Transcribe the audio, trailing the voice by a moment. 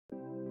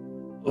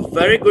A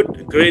very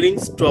good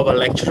greetings to our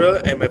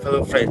lecturer and my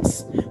fellow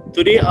friends.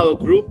 Today, our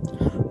group,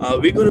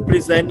 we're going to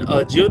present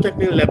a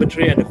geotechnical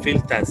laboratory and a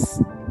field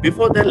test.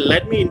 Before that,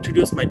 let me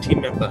introduce my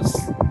team members.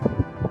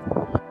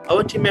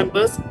 Our team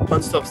members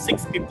consist of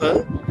 6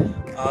 people,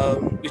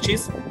 which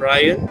is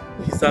Brian,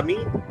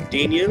 HIZAMI,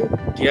 Daniel,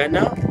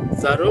 Diana,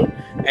 ZARUL,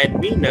 and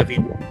me,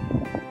 Navieen.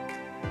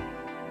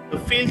 The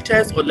field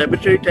test or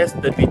laboratory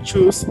test that we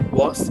choose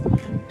was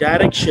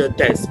direct shear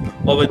test,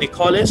 or what they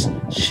call it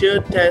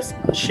shear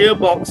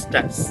box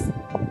test.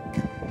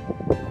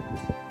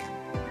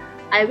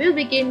 I will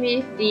begin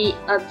with the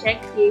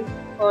objective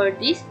for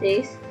this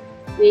test,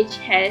 which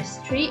has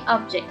 3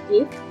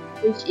 objectives,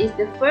 which is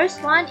the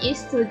first one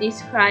is to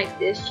describe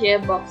the shear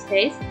box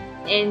test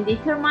and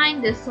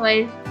determine the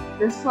soil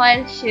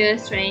shear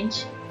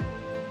strength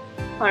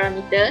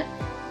parameter.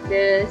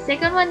 The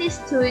second one is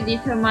to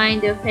determine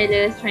the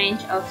failure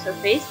strength of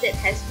surface that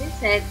has been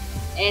set,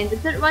 and the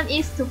third one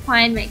is to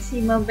find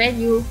maximum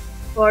value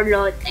for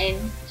load and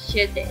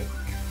shear test.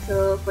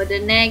 So for the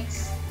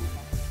next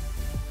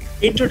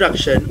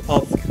introduction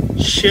of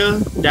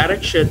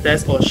direct shear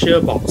test or shear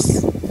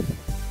box.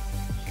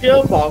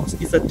 Shear box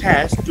is a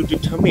test to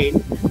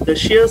determine the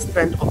shear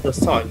strength of the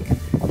soil.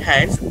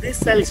 Hence, this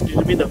cell is to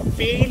determine the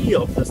failure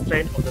of the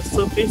strength of the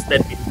surface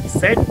that will be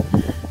set,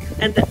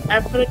 and the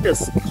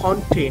apparatus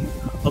contain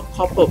a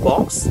copper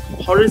box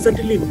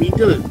horizontally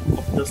middle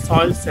of the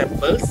soil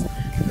samples.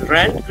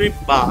 Round grip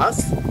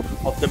bars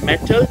of the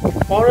metal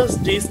porous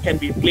disc can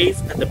be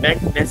placed at the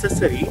back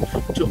necessary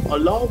to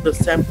allow the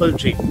sample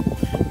drip.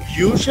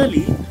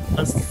 Usually,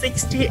 a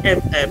 60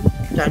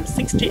 mm times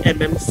 60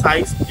 mm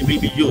size will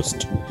be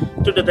used.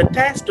 To do the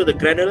test to the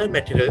granular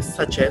materials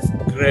such as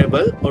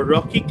gravel or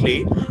rocky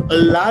clay, a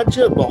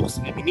larger box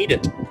will be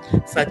needed,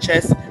 such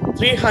as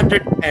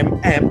 300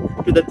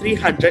 mm to the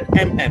 300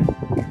 mm.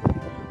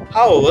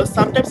 However,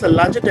 sometimes a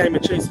larger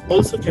diameter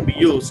also can be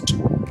used.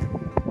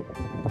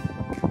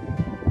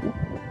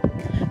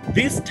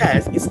 This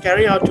test is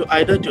carried out on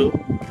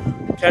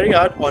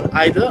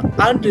either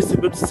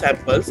undistributed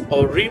samples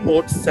or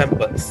remote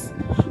samples.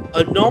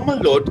 A normal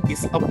load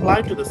is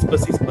applied to the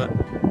specimen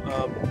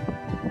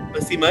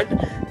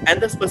and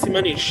the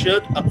specimen is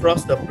sheared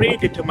across the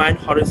predetermined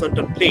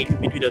horizontal plane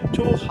between the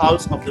 2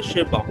 halves of the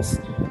shear box.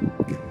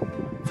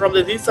 From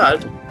the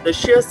result, the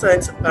shear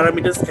strength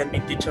parameters can be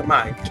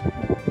determined.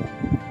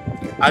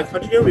 I'll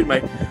continue with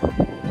my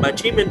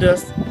team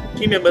members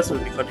will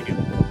be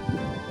continuing.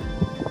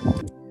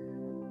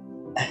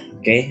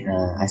 Okay,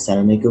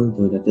 Assalamualaikum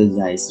to Dr.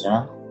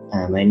 Zaisra.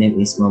 My name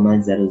is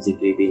Muhammad Zarul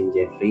ZIKRY bin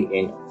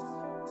JAFRY,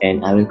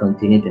 and I will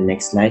continue the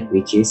next slide,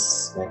 which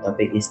is my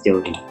topic is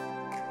theory.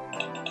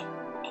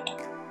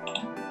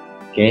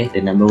 Okay,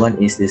 the number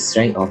 1 is the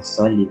strength of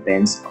soil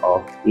depends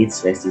of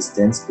its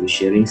resistance to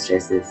shearing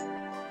stresses.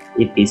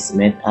 It is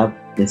made up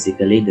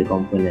basically the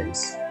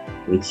components,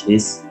 which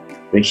is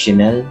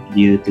frictional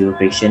due to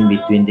friction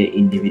between the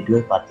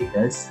individual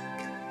particles.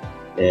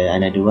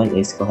 Another one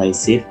is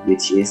cohesive,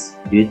 which is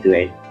due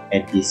to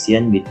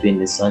adhesion between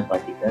the soil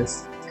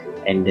particles.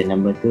 And the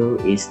number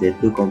 2 is the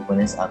 2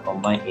 components are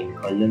combined in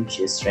column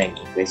shear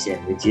strength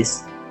equation, which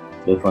is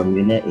the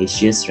formula is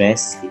shear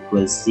stress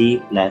equals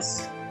C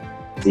plus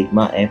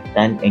sigma F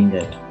tan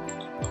angle,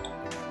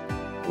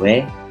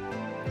 where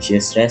shear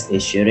stress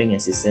is shearing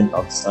resistance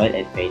of soil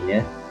at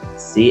failure,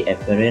 C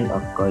apparent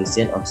of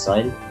cohesion of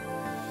soil,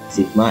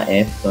 sigma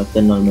F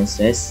total normal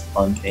stress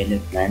on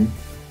failure plan,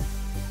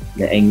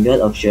 the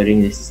angle of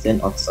shearing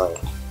resistance of soil.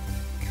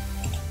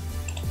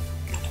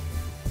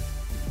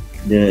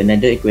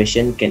 Another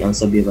equation can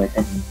also be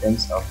written in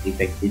terms of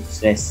effective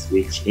stress,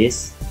 which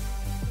is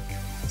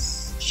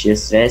shear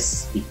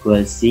stress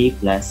equals C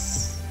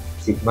plus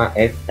sigma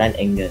F tan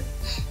angle,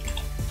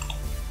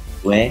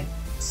 where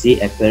C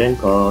apparent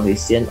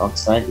cohesion of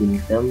soil in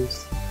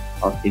terms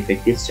of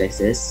effective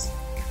stresses.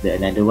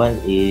 Another one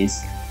is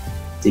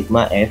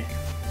sigma F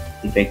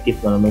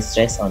effective normal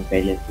stress on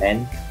failure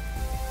plan.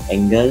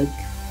 Angle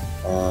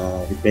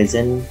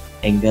represent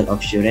angle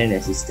of shearing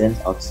resistance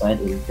of soil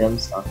in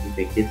terms of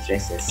effective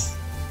stresses.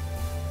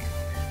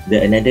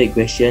 Another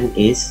equation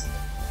is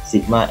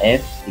sigma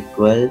F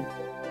equal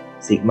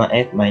sigma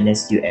F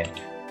minus UF,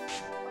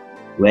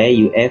 where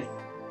UF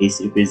is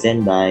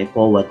represented by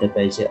pore water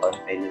pressure on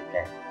failure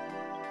plan.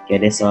 Okay,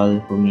 that's all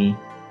for me.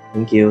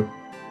 Thank you.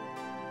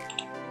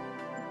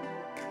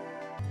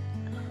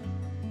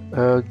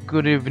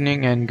 Good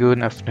evening and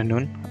good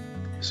afternoon.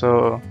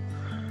 So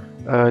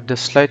the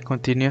slide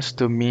continues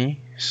to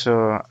me,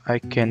 so I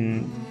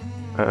can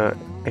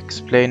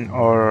explain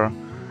or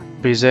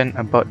present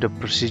about the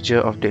procedure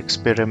of the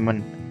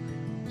experiment.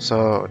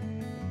 So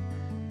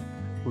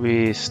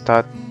we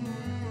start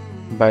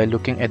by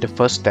looking at the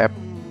first step.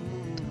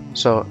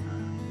 So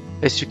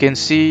as you can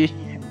see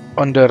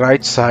on the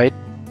right side,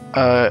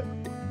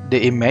 the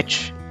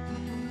image,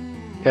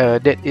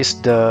 that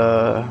is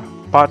the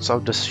parts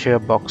of the shear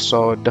box.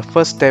 So the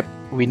first step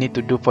we need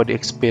to do for the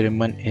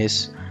experiment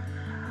is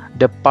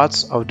the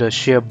parts of the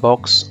shear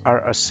box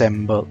are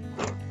assembled.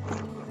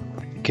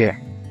 Okay,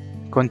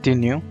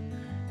 continue.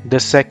 The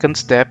second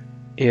step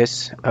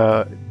is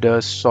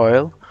the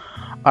soil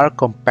are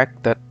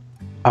compacted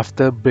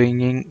after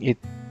bringing it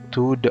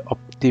to the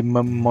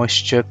optimum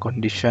moisture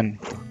condition.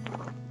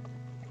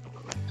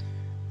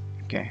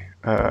 Okay,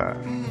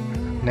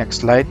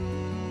 next slide.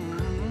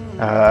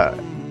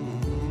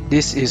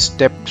 This is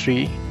step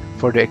 3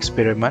 for the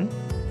experiment.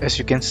 As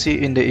you can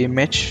see in the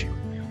image,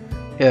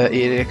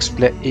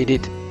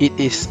 it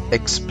is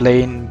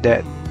explained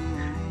that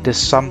the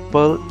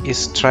sample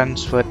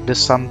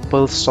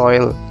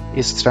soil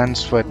is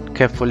transferred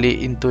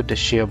carefully into the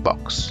shear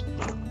box.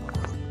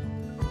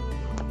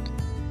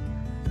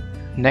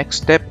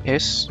 Next step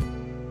is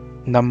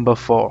number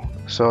 4.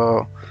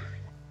 So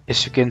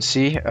as you can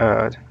see,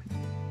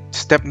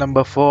 step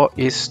number 4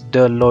 is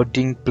the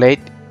loading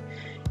plate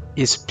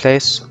is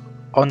placed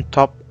on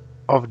top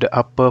of the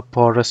upper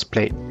porous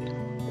plate.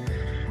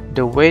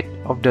 The weight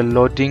of the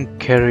loading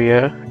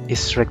carrier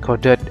is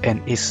recorded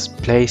and is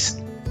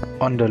placed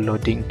on the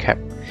loading cap.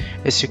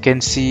 As you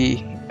can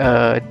see,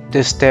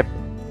 the step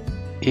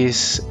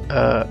is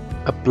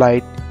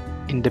applied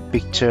in the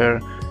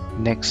picture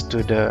next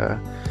to the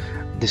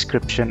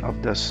description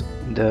of the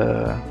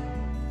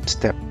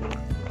step.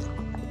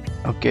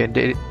 Okay,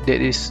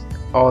 that is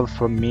all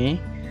from me.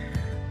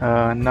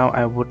 Now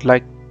I would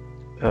like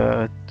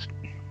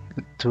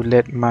to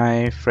let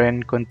my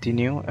friend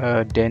continue,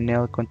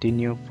 Daniel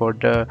continue for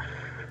the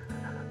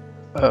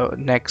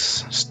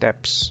next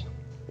steps.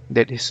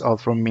 That is all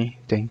from me.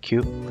 Thank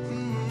you.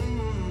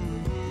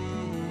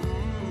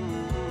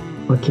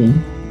 Okay,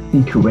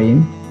 thank you,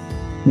 Ryan.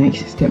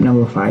 Next, step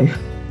number 5.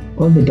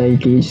 All the dial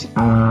gauges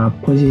are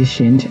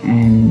positioned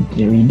and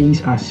the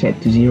readings are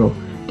set to 0.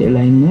 The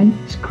alignment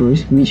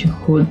screws which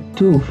hold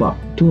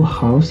two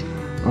halves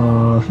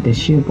of the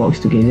shear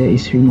box together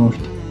is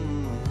removed.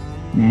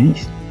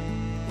 Next,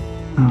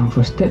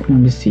 for step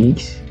number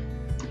 6,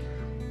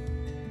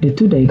 the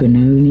two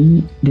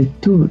diagonally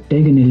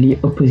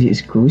opposite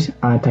screws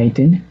are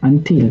tightened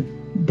until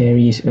there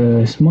is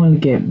a small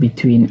gap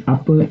between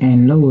upper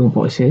and lower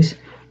boxes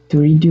to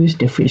reduce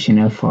the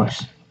frictional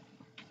force.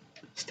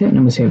 Step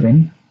number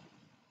 7,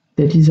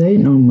 the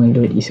desired normal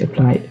load is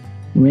applied.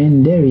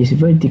 When there is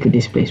vertical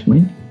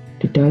displacement,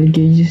 the dial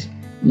gauges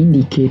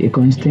indicate a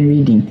constant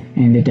reading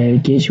and the dial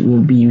gauge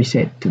will be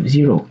reset to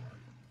 0.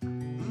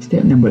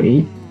 Step number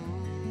 8,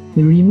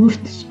 the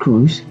removed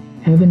screws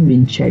haven't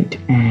been checked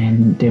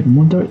and the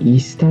motor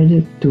is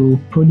started to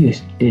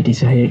produce the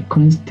desired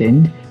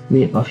constant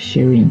rate of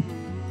shearing.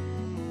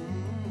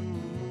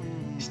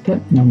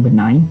 Step number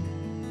 9,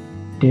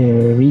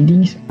 the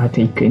readings are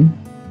taken.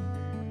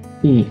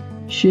 A.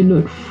 Shear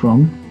load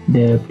from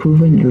the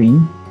proven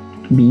ring.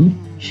 B.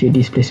 Shear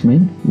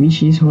displacement,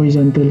 which is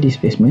horizontal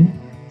displacement.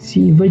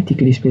 C.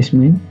 Vertical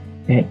displacement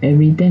at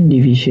every 10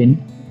 division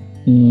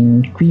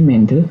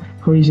incremental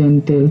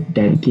horizontal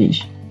dial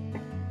gauge.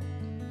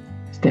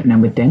 Step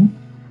number 10.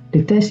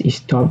 The test is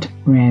stopped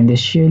when the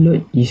shear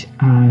load is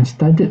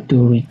started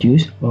to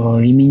reduce or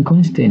remain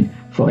constant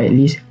for at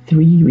least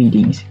 3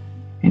 readings.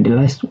 And the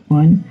last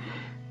one,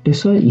 the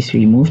soil is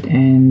removed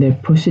and the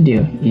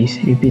procedure is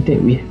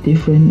repeated with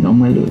different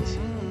normal loads.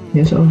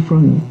 That's all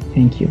from me.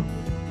 Thank you.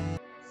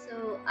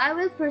 So I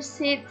will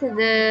proceed to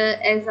the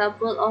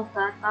example of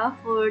data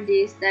for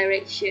this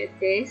direct shear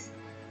test,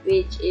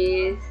 which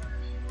is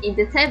in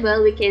the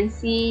table we can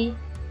see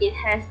it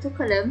has 2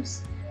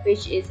 columns,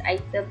 which is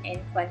item and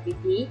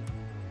quantity.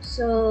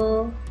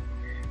 So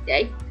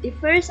the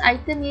first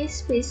item is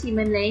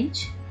specimen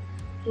length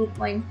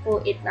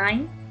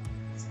 2.489,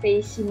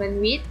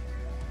 specimen width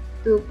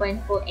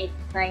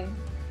 2.489,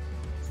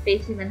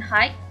 specimen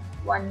height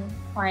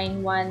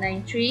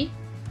 1.193,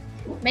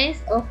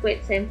 mass of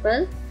wet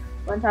sample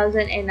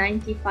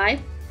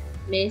 1095,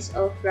 mass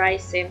of dry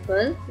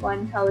sample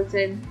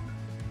 1000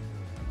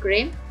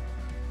 gram,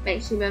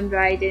 maximum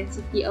dry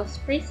density of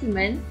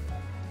specimen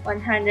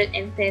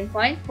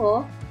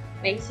 110.4,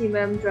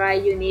 maximum dry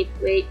unit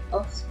weight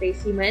of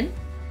specimen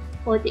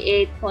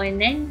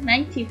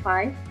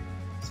 48.95,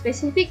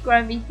 specific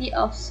gravity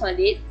of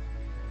solid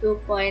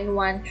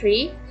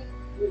 2.13,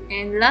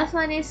 and last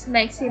one is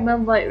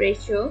maximum void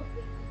ratio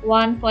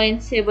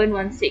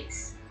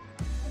 1.716.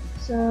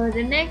 So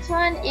the next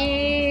one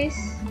is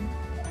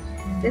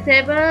the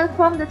table.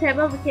 From the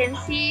table we can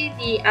see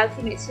the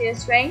ultimate shear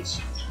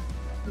strength,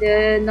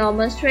 the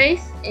normal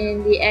stress,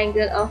 and the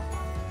angle of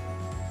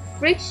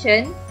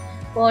friction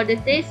for the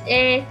test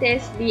A,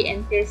 test B,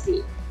 and test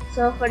C.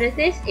 So for the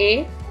test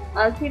A,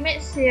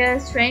 ultimate shear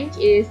strength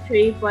is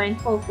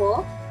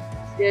 3.44,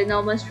 the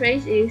normal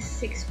stress is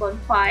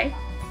 6.5,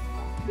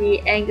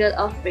 the angle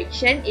of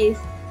friction is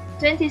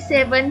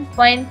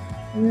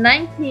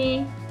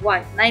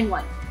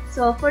 27.91.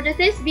 So for the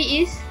test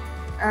B is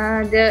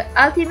the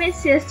ultimate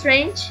shear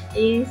strength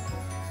is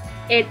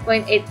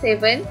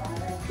 8.87,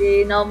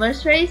 the normal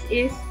stress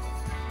is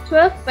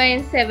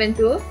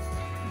 12.72,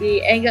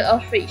 the angle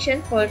of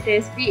friction for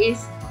test B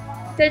is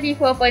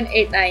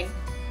 34.89.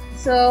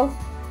 So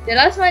the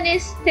last one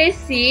is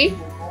test C,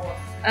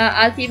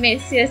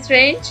 ultimate shear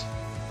strength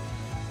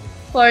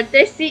for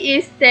test C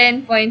is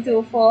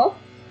 10.24,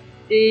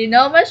 The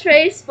normal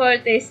stress for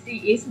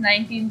testing is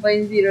 19.00.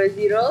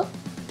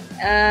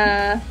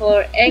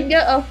 For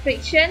angle of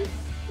friction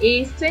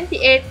is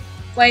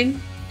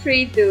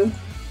 28.32.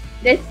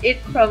 That's it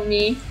from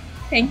me.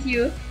 Thank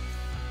you.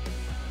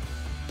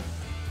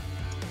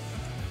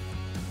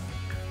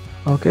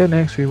 Okay,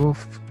 next we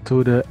move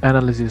to the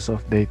analysis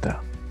of data.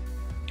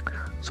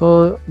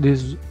 So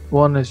this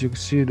one, as you can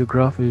see the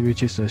graph,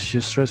 which is a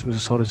shear stress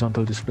versus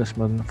horizontal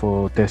displacement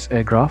for test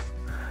A graph.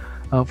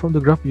 From the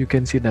graph you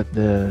can see that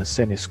the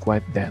sand is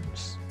quite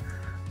dense.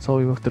 So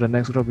we move to the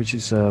next graph, which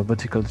is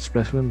vertical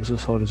displacement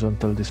versus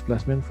horizontal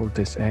displacement for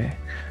test A.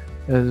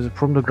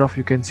 From the graph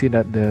you can see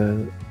that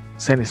the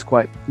sand is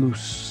quite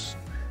loose.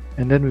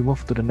 And then we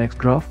move to the next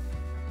graph.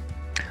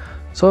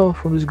 So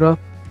from this graph,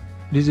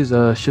 this is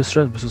a shear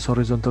stress versus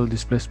horizontal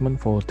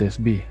displacement for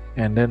test B.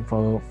 And then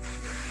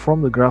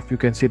from the graph you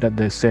can see that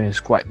the sand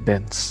is quite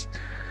dense.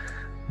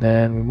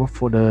 Then we move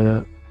for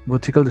the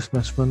vertical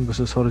displacement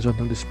versus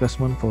horizontal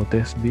displacement for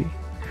test B.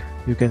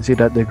 You can see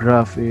that the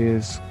graph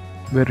is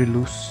very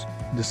loose,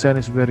 the sand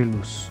is very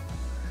loose.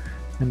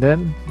 And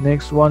then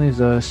next one is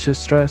a shear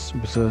stress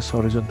versus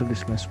horizontal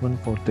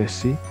displacement for test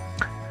C.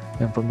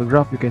 And from the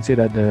graph you can see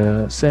that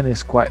the sand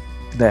is quite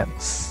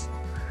dense.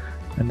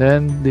 And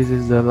then this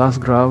is the last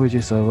graph, which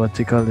is a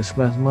vertical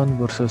displacement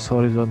versus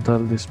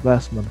horizontal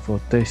displacement for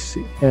test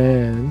C.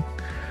 And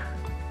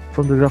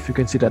from the graph you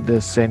can see that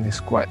the sand is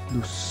quite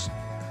loose.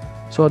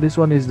 So this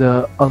one is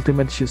the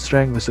ultimate shear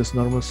strength versus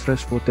normal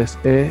stress for test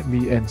A,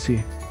 B, and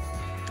C.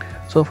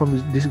 So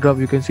from this graph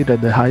you can see that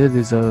the highest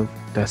is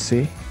test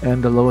C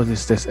and the lowest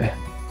is test A.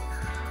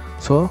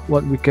 So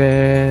what we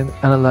can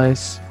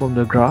analyze from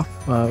the graph,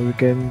 we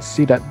can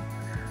see that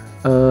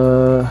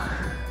a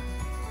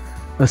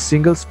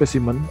single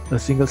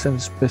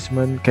sand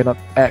specimen cannot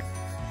act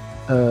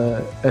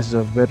as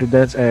a very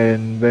dense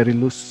and very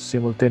loose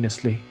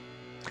simultaneously.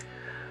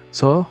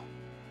 So,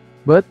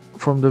 but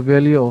from the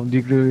value of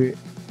degree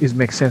it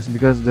makes sense,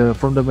 because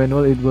from the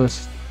manual it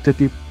was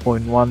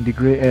 30.1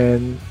 degree,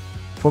 and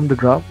from the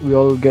graph we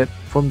all get,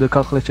 from the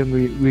calculation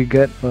we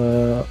get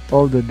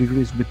all the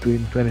degrees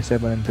between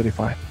 27 and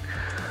 35.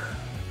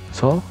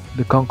 So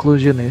the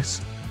conclusion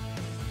is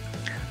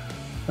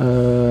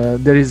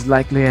there is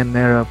likely an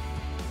error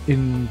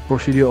in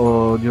procedure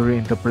or during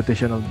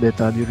interpretation of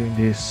data during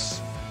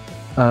this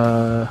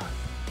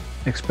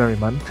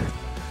experiment.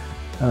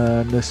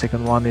 The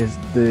second one is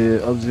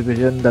the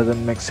observation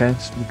doesn't make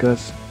sense,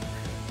 because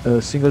a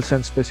single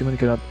sand specimen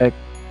cannot act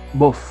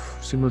both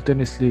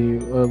simultaneously,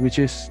 which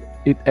is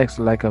it acts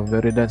like a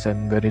very dense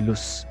and very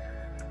loose.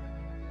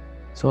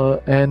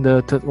 So, and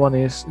the third one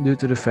is due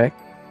to the fact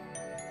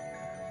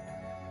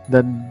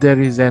that there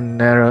is an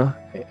error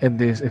in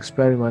this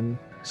experiment,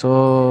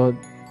 so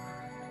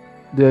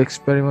the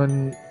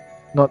experiment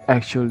not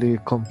actually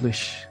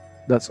accomplished.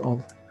 That's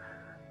all.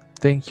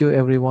 Thank you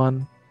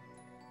everyone.